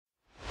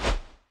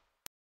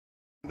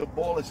the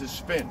ball is a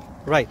spin.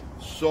 Right.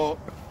 So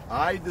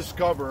I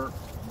discover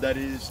that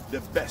is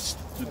the best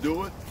to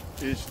do it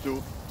is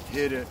to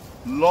hit it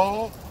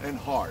low and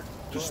hard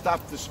to stop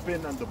the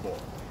spin on the ball.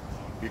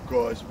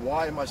 Because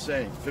why am I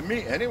saying? For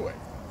me anyway,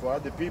 for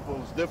other people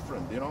it's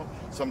different, you know.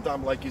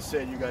 Sometimes, like you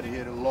said, you got to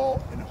hit it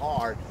low and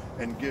hard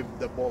and give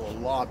the ball a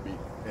lobby.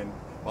 And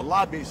a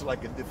lobby is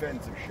like a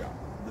defensive shot.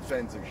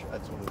 Defensive shot,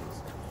 that's what it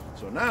is.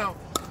 So now,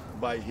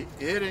 by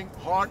hitting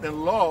hard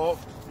and low,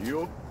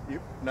 you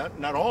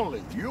not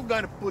only you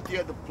got to put the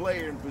other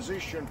player in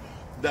position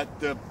that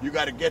you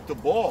got to get the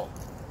ball,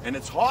 and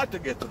it's hard to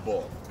get the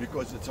ball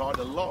because it's hard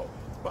and low.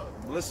 But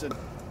listen,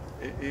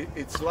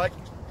 it's like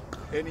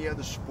any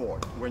other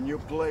sport. When you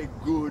play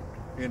good,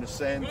 in a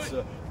sense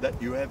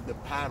that you have the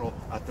paddle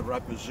at the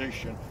right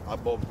position,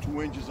 above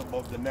 2 inches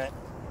above the net,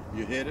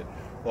 you hit it,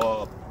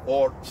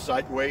 or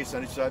sideways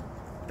on each side.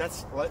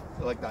 That's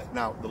like that.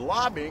 Now the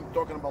lobbing,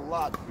 talking about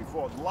lobs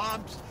before,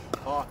 lobs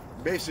are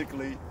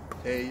basically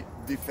a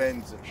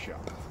defensive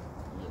shot.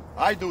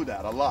 I do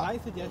that a lot. My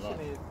suggestion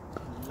is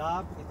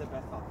lob is the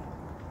best option.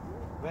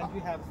 When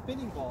you have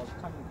spinning balls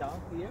coming down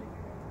here,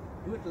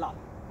 do it lob.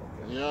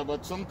 Okay. Yeah,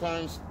 but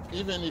sometimes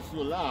even if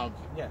you lob,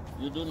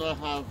 you do not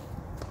have,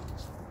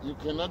 you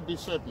cannot be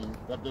certain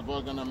that the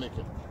ball gonna make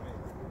it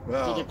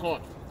to the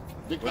court,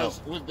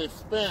 because with the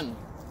spin,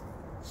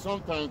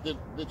 sometimes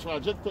the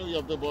trajectory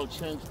of the ball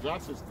changes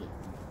drastically.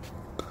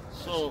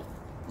 So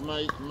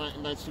my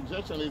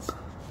suggestion is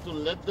to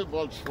let the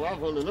ball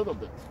travel a little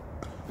bit,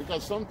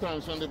 because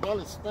sometimes when the ball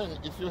is spin,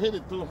 if you hit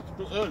it too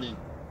early,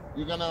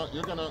 you're gonna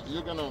hit it out.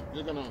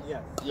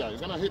 Yeah, you're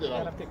gonna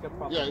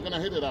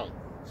hit it out.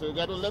 So you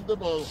gotta let the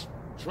ball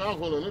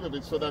travel a little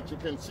bit so that you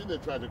can see the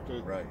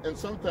trajectory. Right. And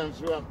sometimes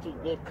you have to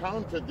go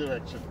counter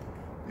direction.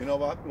 You know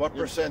what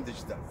percentage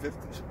is that?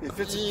 50, if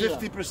it's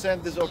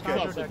 50% is okay.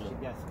 Possibly.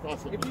 Yes.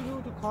 Possibly. If you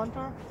do to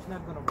counter, it's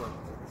not going to work.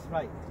 It's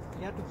right.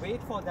 You have to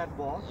wait for that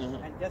ball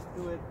and just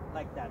do it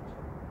like that.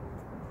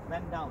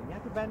 Bend down. You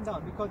have to bend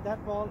down because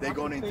that ball. They're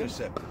going to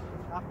intercept.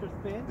 After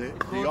spin,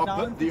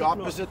 the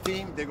opposite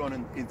team, they're going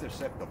to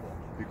intercept the ball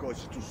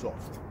because it's too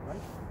soft. Right.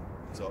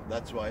 So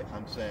that's why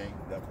I'm saying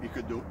that you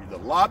could do either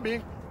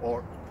lobbing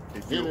or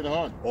hit it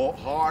hard. Or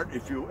hard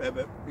if you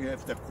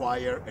have to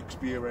acquire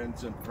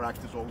experience and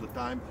practice all the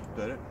time.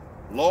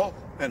 Low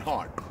and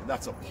hard.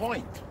 That's a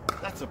point.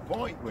 That's a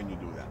point when you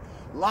do that.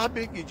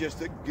 Lobbing, you're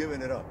just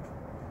giving it up.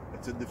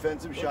 It's a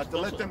defensive shot to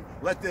let them.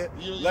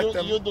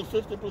 You do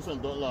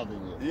 50%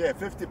 lobbing. Yeah,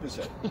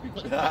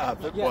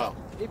 50%. Well,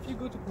 if you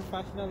go to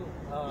professional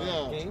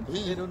games,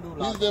 they don't do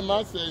lobbing. He's the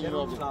master in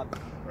lobbing.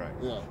 Right.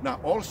 Yeah. Now,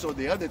 also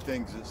the other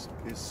things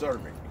is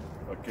serving.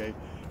 Okay.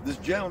 This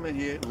gentleman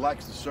here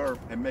likes to serve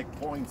and make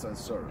points on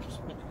serves.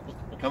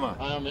 Come on.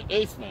 I am an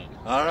ace man.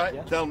 All right.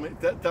 Yeah. Tell me.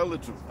 Tell the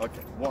truth.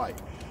 Okay. Why?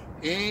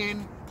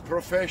 In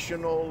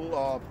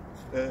professional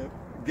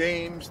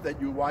games that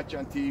you watch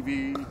on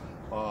TV,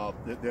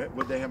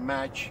 where they have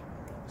match,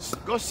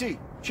 go see.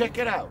 Check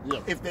it out. Yeah.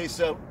 If they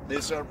serve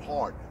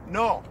hard.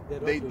 No,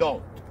 they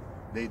don't.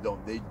 They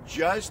don't. They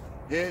just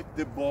hit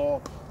the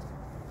ball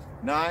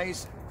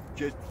nice.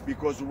 Just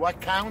because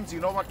what counts? You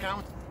know what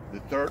counts? The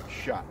third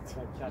shot.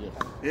 Yes.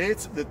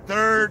 It's the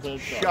third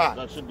shot.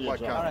 That should be a All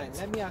right,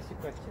 let me ask you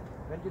a question.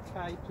 When you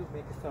try to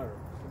make a serve,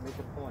 to make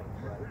a point,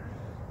 right?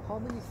 How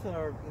many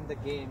serve in the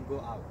game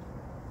go out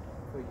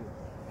for you?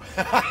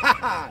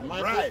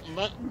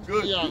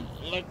 Good. Yeah,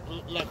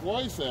 like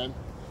Roy said,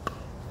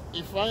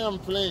 if I am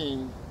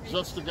playing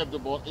just to get the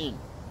ball in,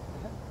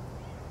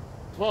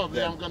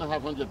 probably I'm going to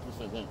have 100%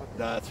 in. Okay.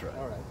 That's right.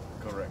 All right.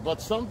 Correct.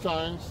 But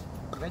sometimes,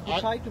 when you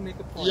try to make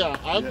a point,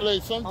 I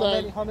play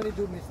sometimes. How many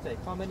do mistake?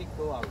 How many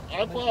go out?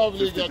 I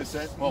probably 50%?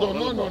 get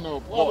No.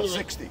 Probably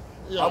 60.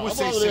 Yeah, I would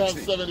say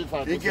 60.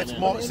 75%. He gets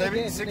more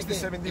 60,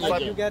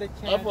 75. You get a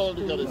chance. I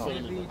probably got a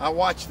 75. I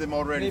watched them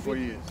already for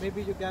years.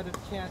 Maybe you got a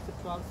chance at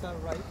 12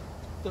 serve, right?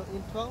 So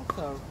in 12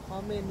 serve,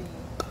 how many?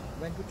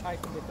 When you try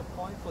to make a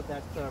point for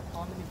that serve,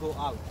 how many go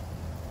out?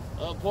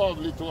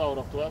 Probably 2 out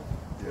of 12.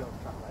 Yeah.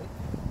 Right.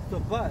 So,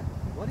 but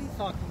what he's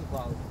talking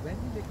about, when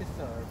you make a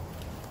serve,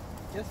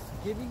 just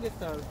giving a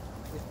serve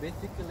is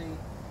basically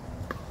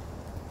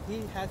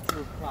he has to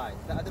reply.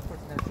 The other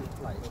person has to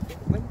reply. Okay.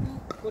 When you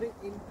put it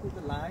into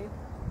the line,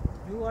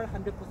 you are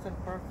 100%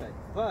 perfect.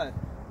 But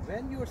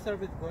when your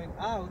serve is going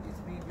out,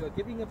 it means you are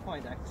giving a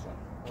point extra.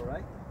 All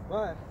right.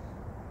 But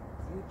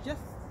you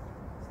just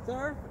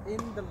serve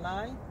in the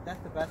line.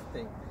 That's the best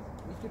thing.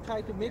 If you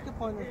try to make a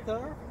point on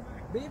serve,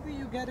 maybe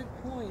you get a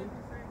point.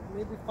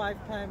 Maybe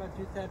 5 times, as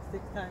you said,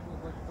 6 times,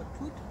 but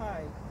 2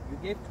 times you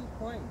gave 2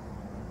 points.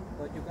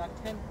 But you got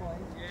 10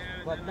 points,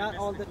 but not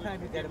all the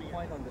time you get a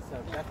point on the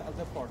serve. That's the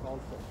other part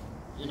also.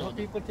 You know,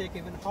 people take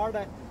even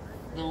harder.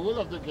 The rule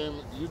of the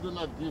game, you do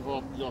not give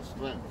up your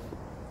strength.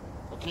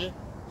 Okay?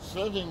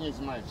 Serving is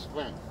my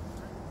strength.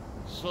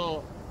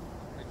 So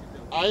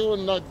I will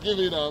not give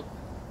it up,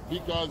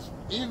 because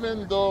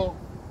even though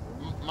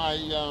my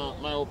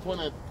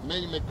opponent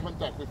may make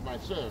contact with my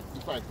serve,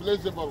 if I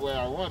place the ball where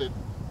I want it,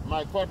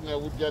 my partner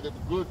would get a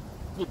good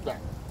back.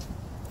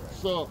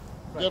 So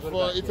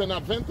therefore it's an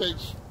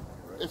advantage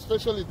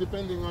especially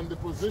depending on the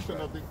position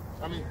of the.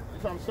 I mean,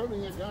 if I'm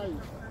serving a guy,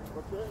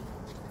 okay,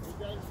 the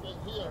guy stand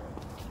here.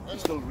 And,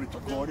 still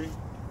recording,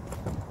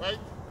 okay, right?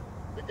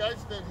 The guy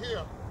stand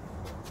here,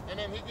 and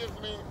then he gives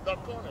me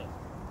that corner,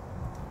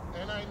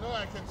 and I know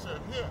I can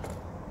serve here,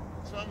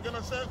 so I'm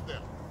gonna serve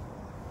there.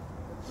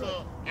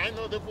 So I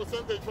know the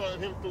percentage for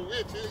him to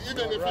reach.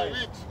 Even if he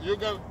reach, you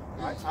can.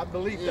 I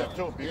believe that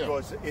too,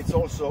 because it's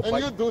also.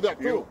 And you do that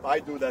too. I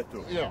do that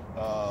too. Yeah.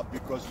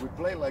 Because we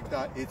play like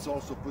that, it's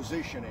also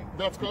positioning.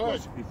 That's correct.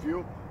 Because if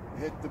you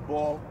hit the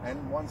ball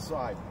on one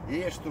side, he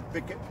has to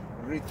pick it,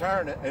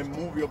 return it, and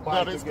move your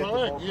body to get the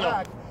ball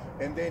back.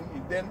 And then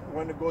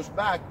when it goes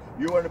back,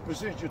 you're in a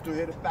position to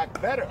hit it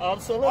back better.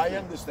 Absolutely. I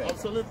understand.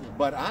 Absolutely.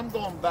 But I'm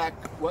going back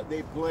what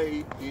they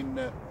play in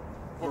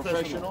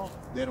professional.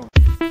 They don't.